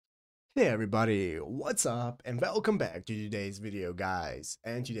Hey everybody, what's up and welcome back to today's video guys.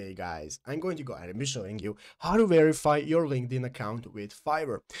 And today guys, I'm going to go ahead and be showing you how to verify your LinkedIn account with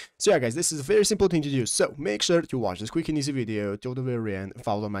Fiverr. So yeah guys, this is a very simple thing to do, so make sure to watch this quick and easy video till the very end and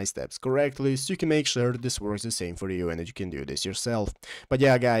follow my steps correctly so you can make sure this works the same for you and that you can do this yourself. But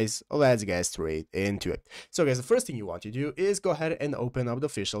yeah guys, let's get straight into it. So guys, the first thing you want to do is go ahead and open up the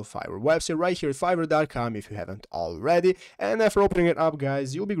official Fiverr website right here at fiverr.com if you haven't already, and after opening it up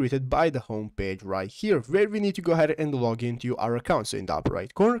guys, you'll be greeted by the home page right here where we need to go ahead and log into our account. So in the upper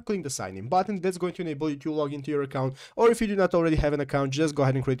right corner, click the sign in button. That's going to enable you to log into your account, or if you do not already have an account, just go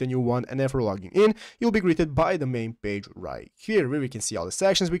ahead and create a new one, and after logging in, you'll be greeted by the main page right here where we can see all the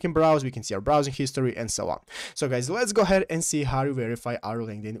sections we can browse, we can see our browsing history and so on. So guys, let's go ahead and see how to verify our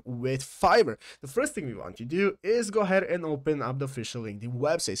LinkedIn with Fiverr. The first thing we want to do is go ahead and open up the official LinkedIn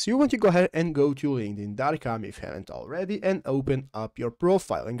website. So you want to go ahead and go to linkedin.com if you haven't already and open up your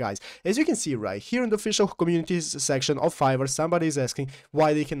profile. And guys, as you can see right here in the official communities section of Fiverr, somebody is asking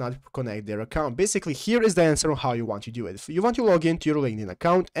why they cannot connect their account. Basically, here is the answer on how you want to do it. You want to log into your LinkedIn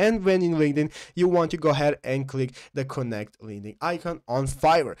account, and when in LinkedIn, you want to go ahead and click the connect LinkedIn icon on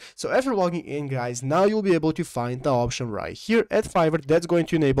Fiverr. So after logging in, guys, now you'll be able to find the option right here at Fiverr that's going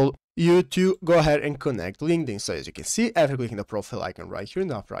to enable you to go ahead and connect LinkedIn. So as you can see, after clicking the profile icon right here in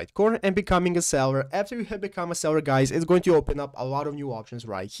the upper right corner and becoming a seller, after you have become a seller guys, it's going to open up a lot of new options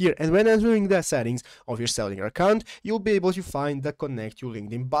right here, and when entering the settings of your selling account, you'll be able to find the connect to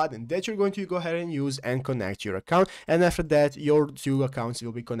LinkedIn button that you're going to go ahead and use and connect your account, and after that your two accounts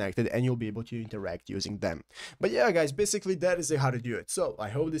will be connected and you'll be able to interact using them. But yeah guys, basically that is how to do it. So I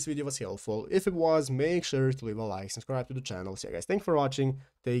hope this video was helpful. If it was, make sure to leave a like, subscribe to the channel. So yeah guys, thanks for watching,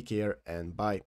 take care and bye.